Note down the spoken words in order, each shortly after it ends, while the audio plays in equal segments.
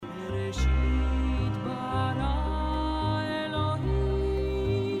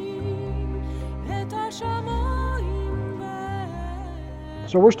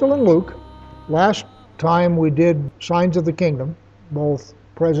So we're still in Luke. Last time we did signs of the kingdom, both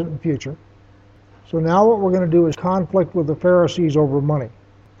present and future. So now what we're going to do is conflict with the Pharisees over money.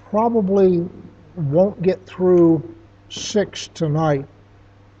 Probably won't get through 6 tonight.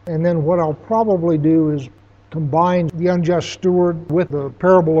 And then what I'll probably do is combine the unjust steward with the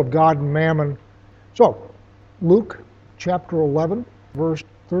parable of God and mammon. So, Luke chapter 11, verse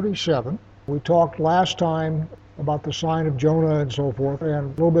 37. We talked last time about the sign of Jonah and so forth, and a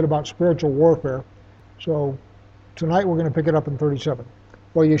little bit about spiritual warfare. So tonight we're going to pick it up in 37.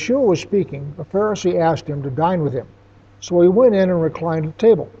 While Yeshua was speaking, a Pharisee asked him to dine with him. So he went in and reclined at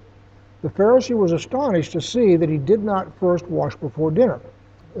table. The Pharisee was astonished to see that he did not first wash before dinner.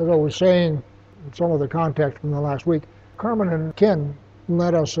 As I was saying in some of the context from the last week, Carmen and Ken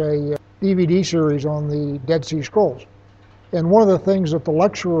led us a DVD series on the Dead Sea Scrolls. And one of the things that the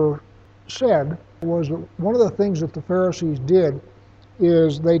lecturer said was that one of the things that the Pharisees did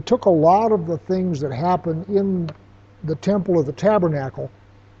is they took a lot of the things that happened in the temple or the tabernacle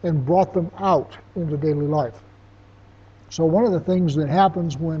and brought them out into daily life. So one of the things that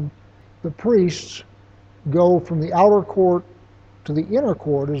happens when the priests go from the outer court to the inner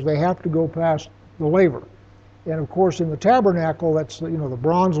court is they have to go past the laver. And of course in the tabernacle, that's the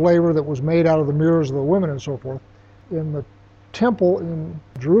bronze laver that was made out of the mirrors of the women and so forth. In the temple in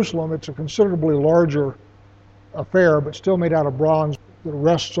Jerusalem, it's a considerably larger affair, but still made out of bronze that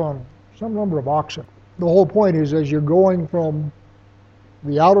rests on some number of oxen. The whole point is, as you're going from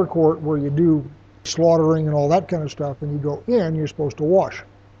the outer court where you do slaughtering and all that kind of stuff, and you go in, you're supposed to wash.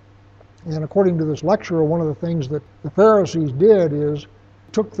 And according to this lecturer, one of the things that the Pharisees did is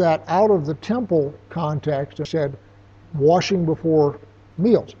took that out of the temple context and said, washing before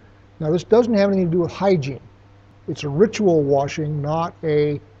meals. Now this doesn't have anything to do with hygiene. It's a ritual washing, not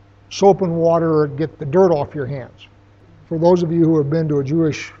a soap and water get the dirt off your hands. For those of you who have been to a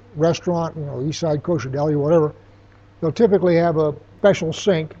Jewish restaurant, East Side Kosher Deli or whatever, they'll typically have a special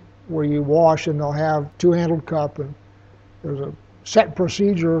sink where you wash, and they'll have two-handled cup, and there's a set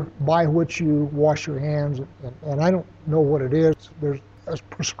procedure by which you wash your hands, and I don't know what it is. There's a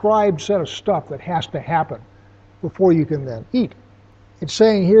prescribed set of stuff that has to happen before you can then eat. It's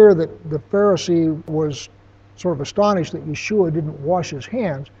saying here that the Pharisee was sort of astonished that Yeshua didn't wash his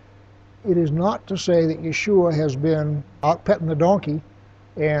hands. It is not to say that Yeshua has been out petting the donkey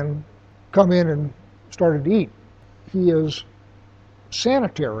and come in and started to eat. He is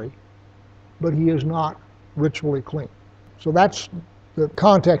sanitary, but he is not ritually clean. So that's the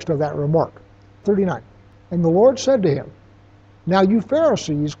context of that remark. 39. And the Lord said to him, now you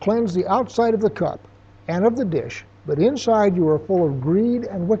Pharisees cleanse the outside of the cup and of the dish, but inside you are full of greed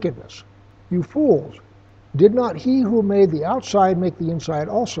and wickedness. You fools, did not he who made the outside make the inside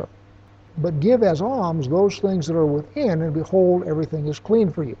also? But give as alms those things that are within, and behold, everything is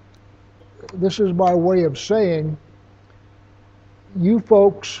clean for you. This is by way of saying, you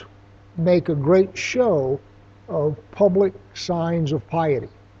folks make a great show of public signs of piety.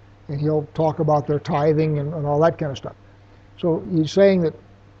 And he'll talk about their tithing and all that kind of stuff. So he's saying that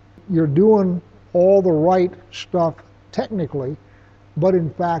you're doing all the right stuff technically, but in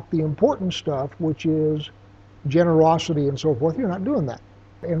fact the important stuff, which is generosity and so forth, you're not doing that.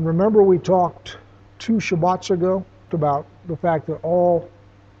 And remember we talked 2 Shabbats ago about the fact that all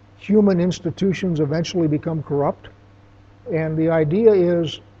human institutions eventually become corrupt. And the idea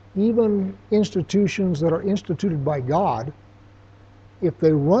is even institutions that are instituted by God, if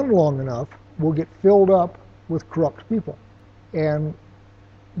they run long enough, will get filled up with corrupt people. And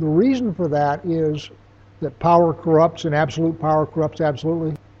the reason for that is that power corrupts and absolute power corrupts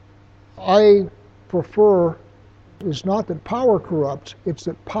absolutely. I prefer, it's not that power corrupts, it's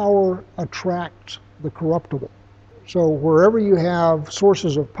that power attracts the corruptible. So wherever you have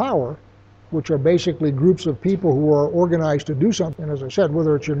sources of power, which are basically groups of people who are organized to do something, as I said,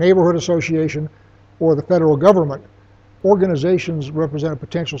 whether it's your neighborhood association or the federal government, organizations represent a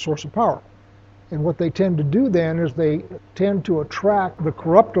potential source of power. And what they tend to do then is they tend to attract the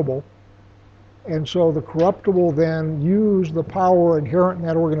corruptible, and so the corruptible then use the power inherent in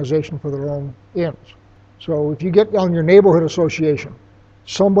that organization for their own ends. So if you get on your neighborhood association,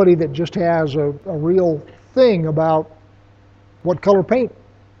 somebody that just has a real thing about what color paint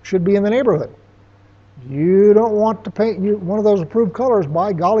should be in the neighborhood. You don't want to paint one of those approved colors,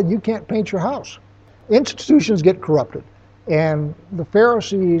 by golly, you can't paint your house. Institutions get corrupted, and the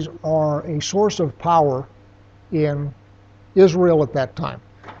Pharisees are a source of power in Israel at that time.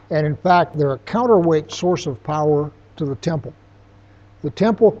 And in fact, they're a counterweight source of power to the temple. The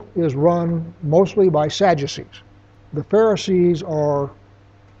temple is run mostly by Sadducees. The Pharisees are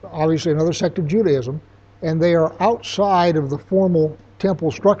obviously another sect of Judaism, and they are outside of the formal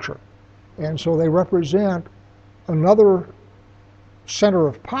temple structure. And so they represent another center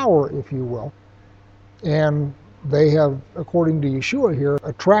of power, if you will. And they have, according to Yeshua here,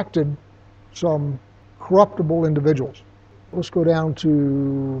 attracted some corruptible individuals. Let's go down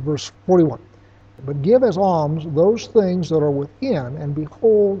to verse 41. But give as alms those things that are within, and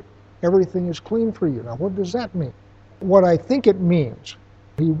behold, everything is clean for you. Now, what does that mean? What I think it means,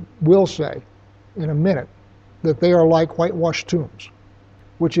 he will say in a minute, that they are like whitewashed tombs,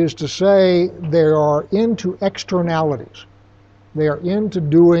 which is to say they are into externalities. They are into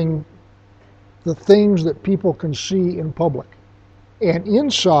doing the things that people can see in public. And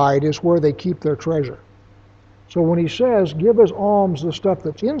inside is where they keep their treasure. So when he says, give as alms the stuff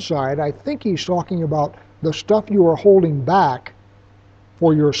that's inside, I think he's talking about the stuff you are holding back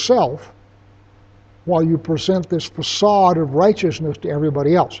for yourself while you present this facade of righteousness to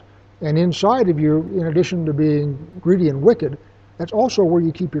everybody else. And inside of you, in addition to being greedy and wicked, that's also where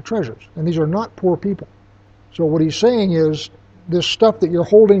you keep your treasures. And these are not poor people. So what he's saying is, this stuff that you're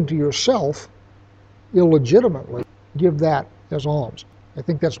holding to yourself illegitimately, give that as alms. I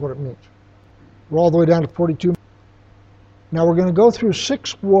think that's what it means. We're all the way down to 42. Now we're going to go through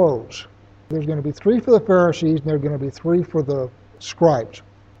 6 woes. There's going to be 3 for the Pharisees, and there are going to be 3 for the scribes.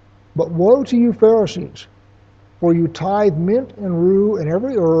 But woe to you, Pharisees, for you tithe mint and rue and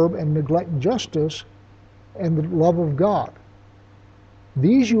every herb, and neglect justice and the love of God.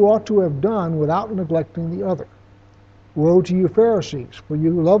 These you ought to have done without neglecting the other. Woe to you, Pharisees, for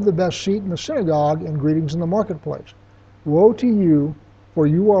you love the best seat in the synagogue and greetings in the marketplace. Woe to you, for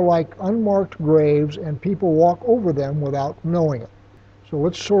you are like unmarked graves, and people walk over them without knowing it. So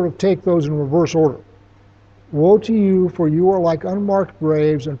let's sort of take those in reverse order. Woe to you, for you are like unmarked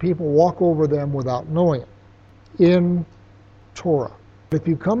graves, and people walk over them without knowing it. In Torah, if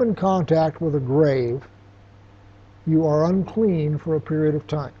you come in contact with a grave, you are unclean for a period of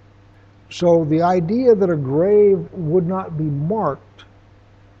time. So the idea that a grave would not be marked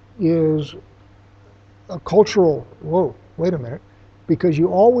is a cultural, whoa, wait a minute, because you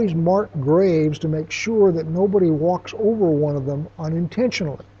always mark graves to make sure that nobody walks over one of them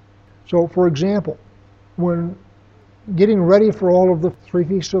unintentionally. So for example, when getting ready for all of the 3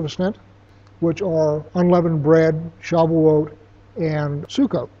 Feasts of Ascent, which are unleavened bread, Shavuot, and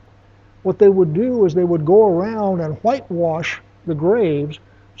Sukkot, what they would do is they would go around and whitewash the graves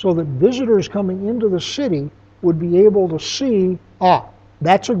so that visitors coming into the city would be able to see,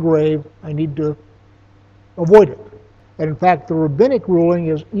 that's a grave, I need to avoid it. And in fact, the rabbinic ruling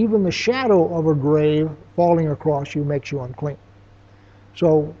is even the shadow of a grave falling across you makes you unclean.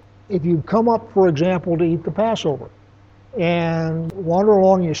 So if you come up, for example, to eat the Passover, and wander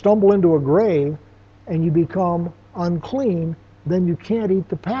along, you stumble into a grave, and you become unclean, then you can't eat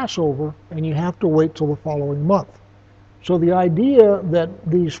the Passover, and you have to wait till the following month. So the idea that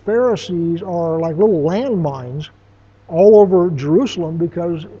these Pharisees are like little landmines all over Jerusalem,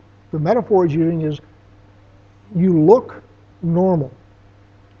 because the metaphor he's using is, you look normal,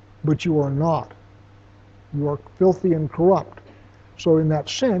 but you are not. You are filthy and corrupt. So in that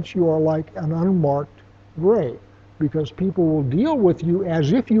sense, you are like an unmarked grave, because people will deal with you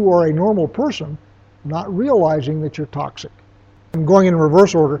as if you are a normal person, not realizing that you're toxic. I'm going in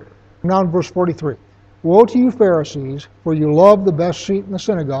reverse order. Now in verse 43. Woe to you, Pharisees, for you love the best seat in the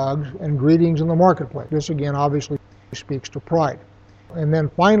synagogues and greetings in the marketplace. This again obviously speaks to pride. And then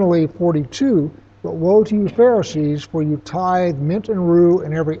finally 42. But woe to you, Pharisees, for you tithe mint and rue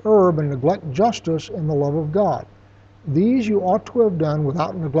and every herb, and neglect justice and the love of God. These you ought to have done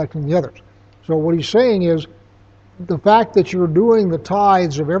without neglecting the others. So what he's saying is, the fact that you're doing the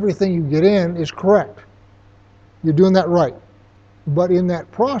tithes of everything you get in is correct. You're doing that right. But in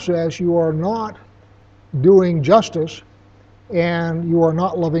that process, you are not doing justice, and you are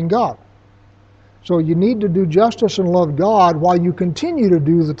not loving God. So you need to do justice and love God while you continue to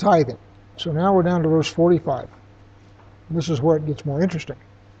do the tithing. So now we're down to verse 45. This is where it gets more interesting.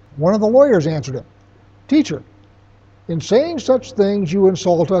 One of the lawyers answered him, Teacher, in saying such things you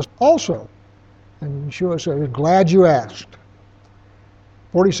insult us also. And Yeshua said, glad you asked.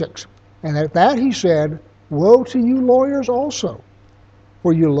 46. And at that he said, Woe to you lawyers also,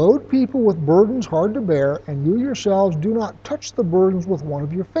 for you load people with burdens hard to bear, and you yourselves do not touch the burdens with one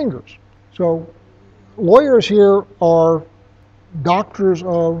of your fingers. So lawyers here are doctors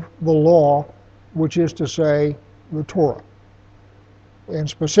of the law, which is to say the Torah. And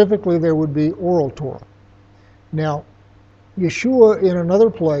specifically there would be oral Torah. Now, Yeshua in another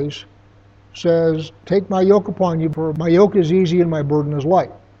place says, take my yoke upon you, for my yoke is easy and my burden is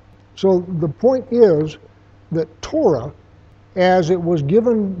light. So the point is that Torah, as it was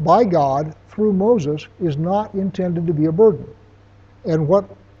given by God through Moses, is not intended to be a burden. And what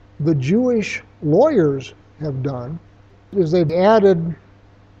the Jewish lawyers have done is they've added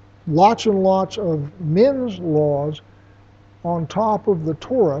lots and lots of men's laws on top of the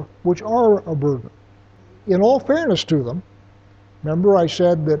Torah, which are a burden. In all fairness to them, remember I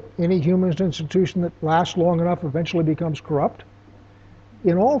said that any human institution that lasts long enough eventually becomes corrupt?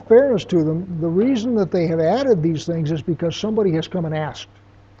 In all fairness to them, the reason that they have added these things is because somebody has come and asked.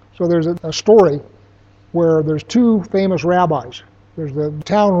 So there's a story where there's two famous rabbis. There's the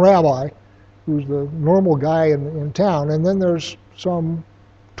town rabbi, who's the normal guy in town, and then there's some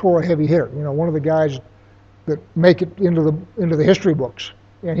Torah heavy hitter, one of the guys that make it into the history books.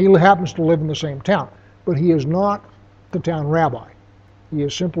 And he happens to live in the same town, but he is not the town rabbi. He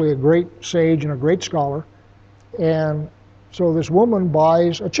is simply a great sage and a great scholar. And so this woman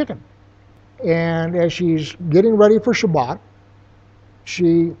buys a chicken. And as she's getting ready for Shabbat,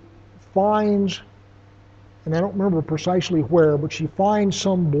 she finds, and I don't remember precisely where, but she finds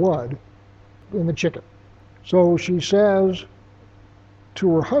some blood in the chicken. So she says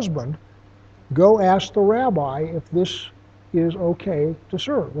to her husband, go ask the rabbi if this is okay to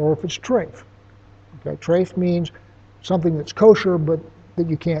serve, or if it's treif. Okay, treif means something that's kosher but that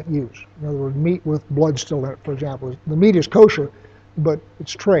you can't use. In other words, meat with blood still in it, for example. The meat is kosher, but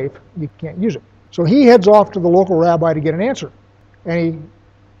it's treif, you can't use it. So he heads off to the local rabbi to get an answer, and he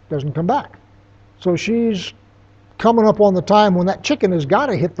doesn't come back. So she's coming up on the time when that chicken has got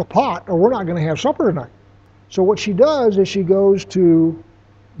to hit the pot, or we're not going to have supper tonight. So what she does is she goes to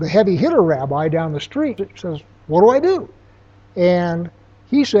the heavy hitter rabbi down the street and says, what do I do? And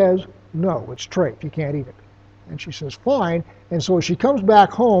he says, no, it's treif, you can't eat it. And she says, fine. And so as she comes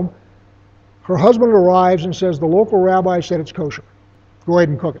back home, her husband arrives and says, the local rabbi said it's kosher. Go ahead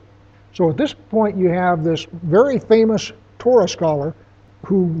and cook it. So at this point you have this very famous Torah scholar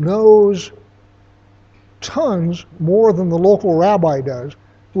who knows tons more than the local rabbi does,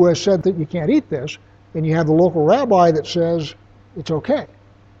 who has said that you can't eat this, and you have the local rabbi that says it's okay.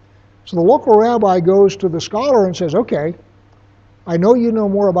 So the local rabbi goes to the scholar and says, okay, I know you know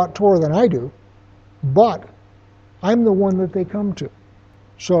more about Torah than I do, but I'm the one that they come to.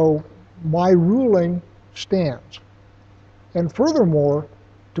 So my ruling stands. And furthermore,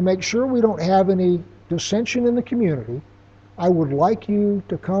 to make sure we don't have any dissension in the community, I would like you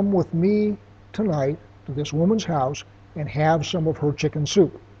to come with me tonight to this woman's house and have some of her chicken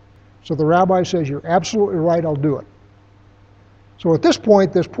soup. So the rabbi says, you're absolutely right, I'll do it. So at this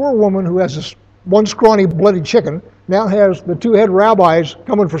point, this poor woman who has this one scrawny bloody chicken now has the two head rabbis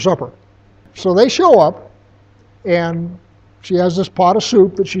coming for supper. So they show up, and she has this pot of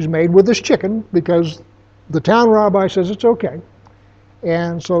soup that she's made with this chicken because the town rabbi says it's okay.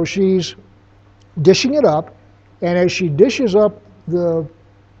 And so she's dishing it up, and as she dishes up the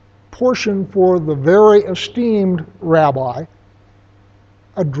portion for the very esteemed rabbi,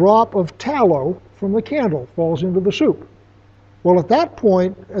 a drop of tallow from the candle falls into the soup. Well, at that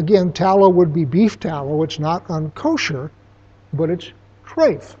point, again, tallow would be beef tallow. It's not unkosher, but it's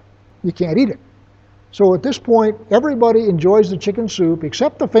treif. You can't eat it. So at this point, everybody enjoys the chicken soup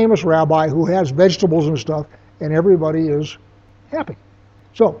except the famous rabbi who has vegetables and stuff, and everybody is happy.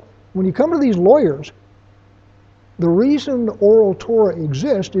 So when you come to these lawyers, the reason the oral Torah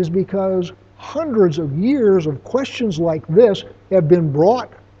exists is because hundreds of years of questions like this have been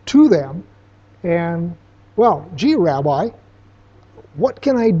brought to them. And, well, gee, Rabbi, what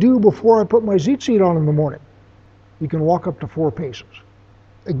can I do before I put my tzitzit on in the morning? You can walk up to 4 paces.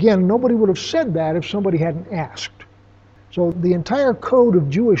 Again, nobody would have said that if somebody hadn't asked. So the entire code of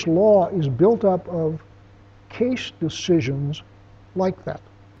Jewish law is built up of case decisions like that.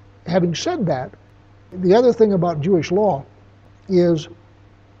 Having said that, the other thing about Jewish law is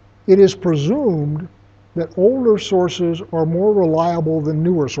it is presumed that older sources are more reliable than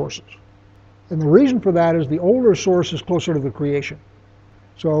newer sources. And the reason for that is the older source is closer to the creation.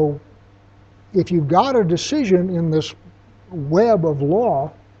 So if you've got a decision in this web of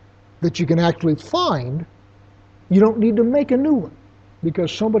law that you can actually find, you don't need to make a new one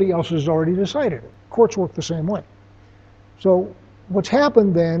because somebody else has already decided it. Courts work the same way. So what's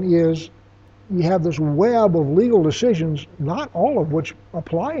happened then is you have this web of legal decisions, not all of which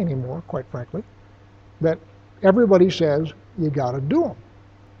apply anymore, quite frankly, that everybody says you got to do them.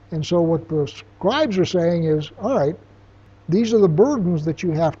 And so what the scribes are saying is, all right, these are the burdens that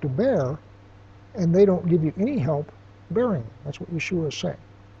you have to bear, and they don't give you any help bearing them. That's what Yeshua is saying.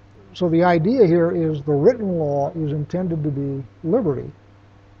 So the idea here is the written law is intended to be liberty.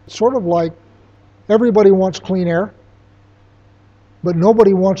 It's sort of like everybody wants clean air, but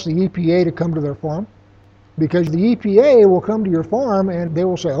nobody wants the EPA to come to their farm. Because the EPA will come to your farm and they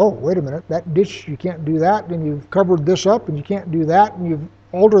will say, oh, wait a minute, that ditch, you can't do that, and you've covered this up and you can't do that, and you've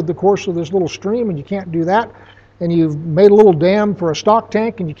altered the course of this little stream and you can't do that, and you've made a little dam for a stock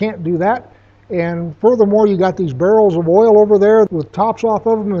tank and you can't do that. And furthermore, you got these barrels of oil over there with tops off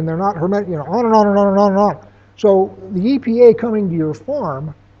of them and they're not hermetic, on and on and on and on and on. So the EPA coming to your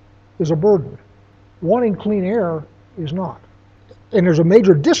farm is a burden. Wanting clean air is not. And there's a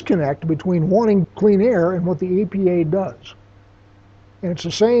major disconnect between wanting clean air and what the EPA does. And it's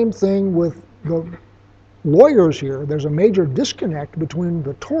the same thing with the lawyers here. There's a major disconnect between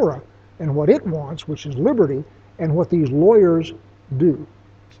the Torah and what it wants, which is liberty, and what these lawyers do.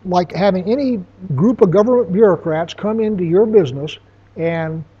 Like having any group of government bureaucrats come into your business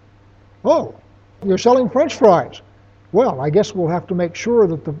and, oh, you're selling French fries. Well, I guess we'll have to make sure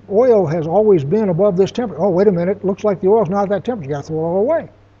that the oil has always been above this temperature. Oh, wait a minute, it looks like the oil's not at that temperature. You got to throw it all away.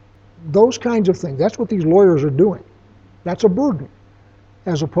 Those kinds of things, that's what these lawyers are doing. That's a burden.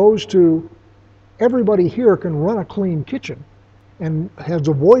 As opposed to everybody here can run a clean kitchen and has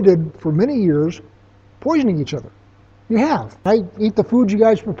avoided for many years poisoning each other. You have. I eat the food you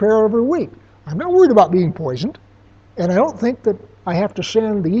guys prepare every week. I'm not worried about being poisoned. And I don't think that I have to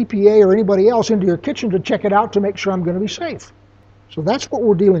send the EPA or anybody else into your kitchen to check it out to make sure I'm going to be safe. So that's what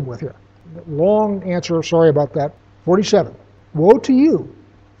we're dealing with here. Long answer, sorry about that. 47. Woe to you,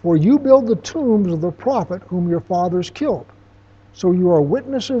 for you build the tombs of the prophet whom your fathers killed. So you are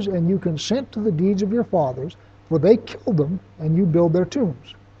witnesses and you consent to the deeds of your fathers, for they killed them and you build their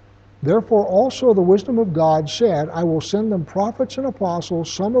tombs. Therefore also the wisdom of God said, I will send them prophets and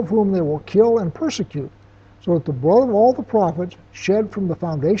apostles, some of whom they will kill and persecute, so that the blood of all the prophets shed from the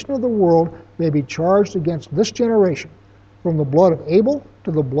foundation of the world may be charged against this generation, from the blood of Abel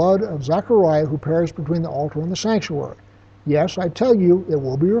to the blood of Zechariah, who perished between the altar and the sanctuary. Yes, I tell you, it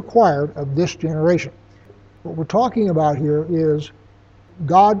will be required of this generation. What we're talking about here is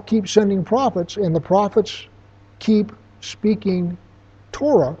God keeps sending prophets, and the prophets keep speaking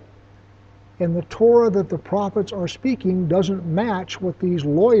Torah, and the Torah that the prophets are speaking doesn't match what these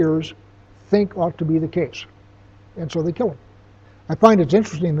lawyers think ought to be the case. And so they kill him. I find it's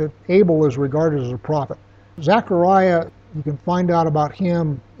interesting that Abel is regarded as a prophet. Zechariah, you can find out about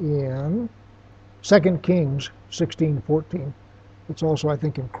him in 2 Kings 16:14. It's also, I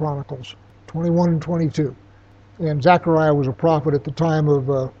think, in Chronicles 21 and 22. And Zechariah was a prophet at the time of,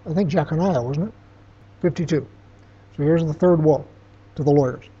 I think, Jeconiah, wasn't it? 52. So here's the third woe to the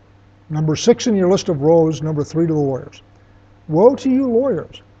lawyers. Number 6 in your list of woes, number 3 to the lawyers. Woe to you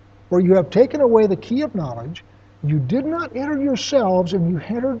lawyers, for you have taken away the key of knowledge. You did not enter yourselves, and you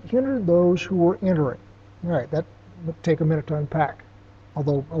hindered those who were entering. All right, that would take a minute to unpack,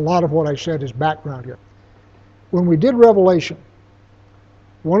 although a lot of what I said is background here. When we did Revelation,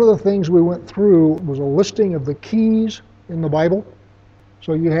 one of the things we went through was a listing of the keys in the Bible.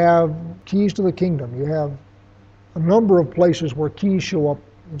 So you have keys to the kingdom. You have a number of places where keys show up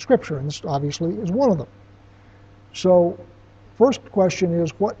in Scripture, and this obviously is one of them. So first question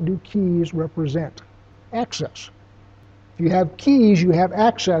is, what do keys represent? Access. If you have keys, you have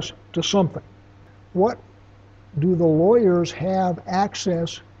access to something. What do the lawyers have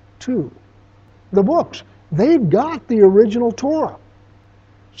access to? The books. They've got the original Torah.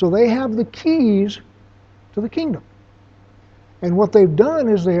 So they have the keys to the kingdom. And what they've done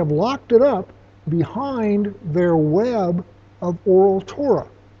is they have locked it up behind their web of oral Torah,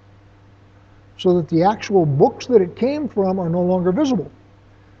 so that the actual books that it came from are no longer visible.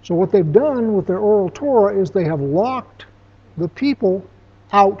 So what they've done with their oral Torah is they have locked the people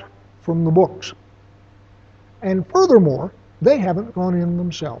out from the books. And furthermore, they haven't gone in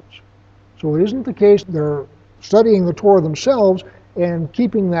themselves. So it isn't the case they're studying the Torah themselves and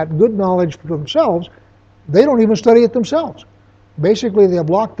keeping that good knowledge for themselves. They don't even study it themselves. Basically, they have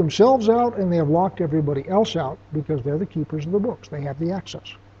locked themselves out and they have locked everybody else out because they're the keepers of the books. They have the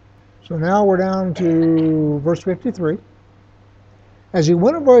access. So now we're down to verse 53. As he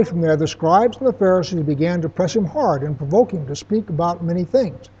went away from there, the scribes and the Pharisees began to press him hard and provoke him to speak about many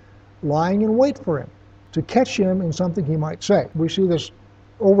things, lying in wait for him, to catch him in something he might say. We see this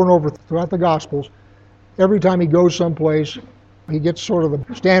over and over throughout the Gospels. Every time he goes someplace, he gets sort of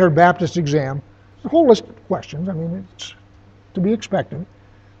the standard Baptist exam. A whole list of questions. I mean, it's to be expected.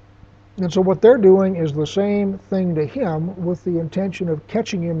 And so what they're doing is the same thing to him with the intention of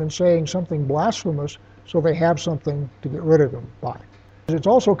catching him and saying something blasphemous so they have something to get rid of him by. It's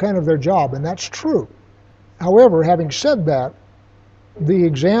also kind of their job, and that's true. However, having said that, the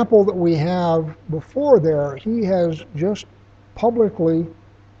example that we have before there, he has just publicly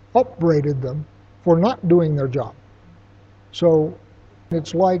upbraided them for not doing their job. So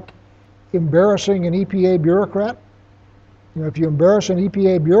it's like embarrassing an EPA bureaucrat? You know, if you embarrass an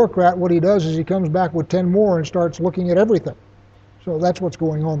EPA bureaucrat, what he does is he comes back with 10 more and starts looking at everything. So that's what's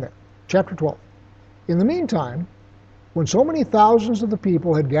going on there. Chapter 12. In the meantime, when so many thousands of the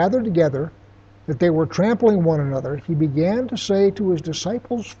people had gathered together that they were trampling one another, he began to say to his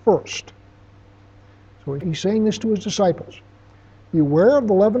disciples first. So he's saying this to his disciples. Beware of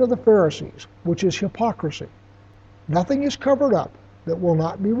the leaven of the Pharisees, which is hypocrisy. Nothing is covered up that will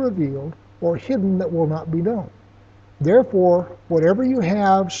not be revealed, or hidden that will not be known. Therefore, whatever you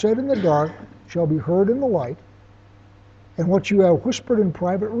have said in the dark shall be heard in the light, and what you have whispered in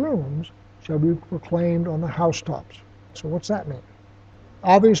private rooms shall be proclaimed on the housetops. So what's that mean?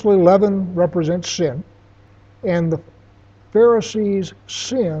 Obviously, leaven represents sin, and the Pharisees'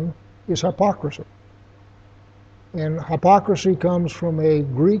 sin is hypocrisy. And hypocrisy comes from a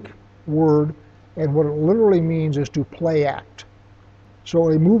Greek word, and what it literally means is to play act.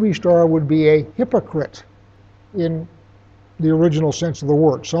 So a movie star would be a hypocrite in the original sense of the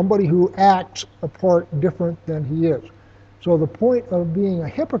word, somebody who acts a part different than he is. So the point of being a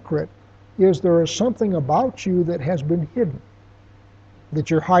hypocrite is there is something about you that has been hidden, that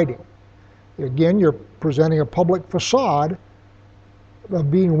you're hiding. Again, you're presenting a public facade of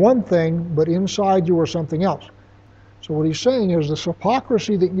being one thing, but inside you are something else. So what he's saying is this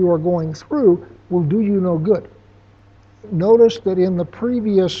hypocrisy that you are going through will do you no good. Notice that in the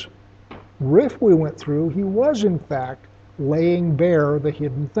previous riff we went through, he was in fact laying bare the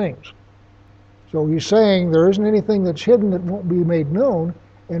hidden things. So he's saying there isn't anything that's hidden that won't be made known,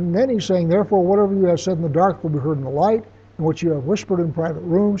 and then he's saying, therefore, whatever you have said in the dark will be heard in the light, and what you have whispered in private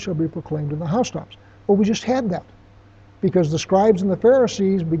rooms shall be proclaimed in the housetops. Well, we just had that, because the scribes and the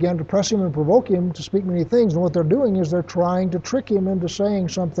Pharisees began to press him and provoke him to speak many things, and what they're doing is they're trying to trick him into saying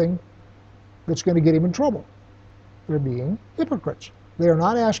something that's going to get him in trouble. They're being hypocrites. They are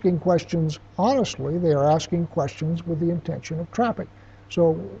not asking questions honestly, they are asking questions with the intention of trapping.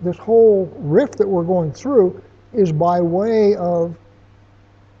 So this whole riff that we're going through is by way of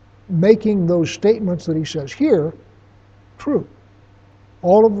making those statements that he says here true.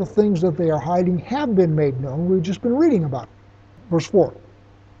 All of the things that they are hiding have been made known. We've just been reading about it. Verse 4.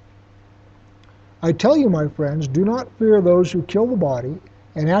 I tell you, my friends, do not fear those who kill the body,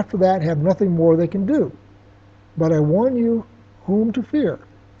 and after that have nothing more they can do. But I warn you whom to fear.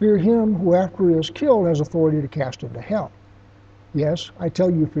 Fear him who after he is killed has authority to cast into hell. Yes, I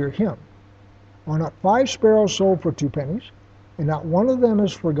tell you, fear him. Are not 5 sparrows sold for 2 pennies, and not one of them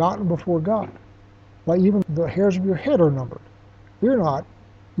is forgotten before God? Why, even the hairs of your head are numbered. Fear not,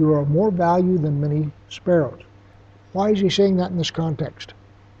 you are of more value than many sparrows. Why is he saying that in this context?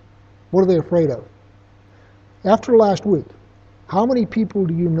 What are they afraid of? After last week, how many people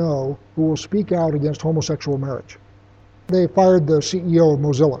do you know who will speak out against homosexual marriage? They fired the CEO of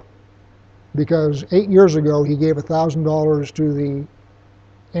Mozilla because 8 years ago he gave $1,000 to the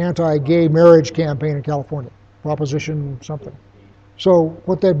anti-gay marriage campaign in California, Proposition something. So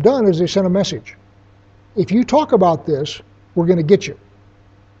what they've done is they sent a message. If you talk about this, we're going to get you.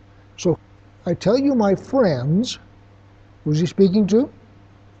 So I tell you, my friends, who's he speaking to?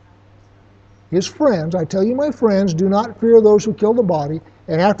 His friends. I tell you, my friends, do not fear those who kill the body,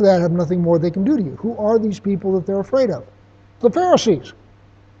 and after that have nothing more they can do to you. Who are these people that they're afraid of? The Pharisees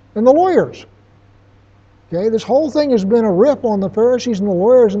and the lawyers. Okay, this whole thing has been a rip on the Pharisees and the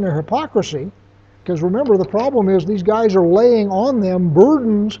lawyers and their hypocrisy, because remember, the problem is these guys are laying on them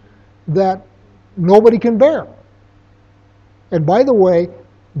burdens that nobody can bear. And by the way,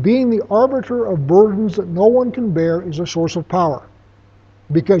 being the arbiter of burdens that no one can bear is a source of power,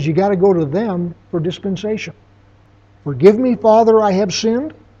 because you got to go to them for dispensation. Forgive me, Father, I have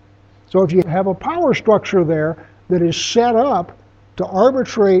sinned. So if you have a power structure there that is set up to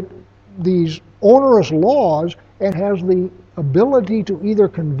arbitrate these onerous laws and has the ability to either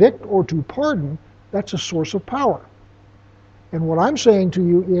convict or to pardon, that's a source of power. And what I'm saying to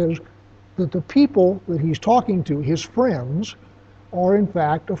you is that the people that he's talking to, his friends, are in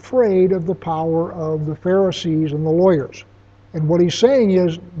fact afraid of the power of the Pharisees and the lawyers. And what he's saying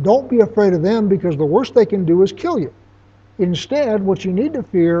is, don't be afraid of them, because the worst they can do is kill you. Instead, what you need to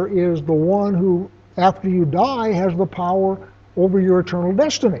fear is the one who, after you die, has the power over your eternal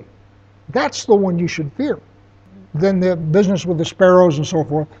destiny. That's the one you should fear. Then the business with the sparrows and so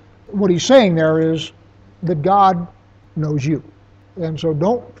forth, what he's saying there is that God knows you. And so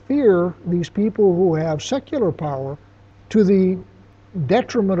don't fear these people who have secular power to the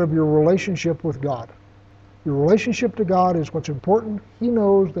detriment of your relationship with God. Your relationship to God is what's important. He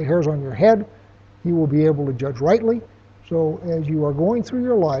knows the hairs on your head. He will be able to judge rightly. So as you are going through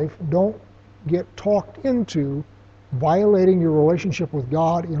your life, don't get talked into violating your relationship with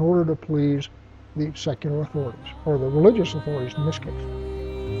God in order to please the secular authorities, or the religious authorities in this case.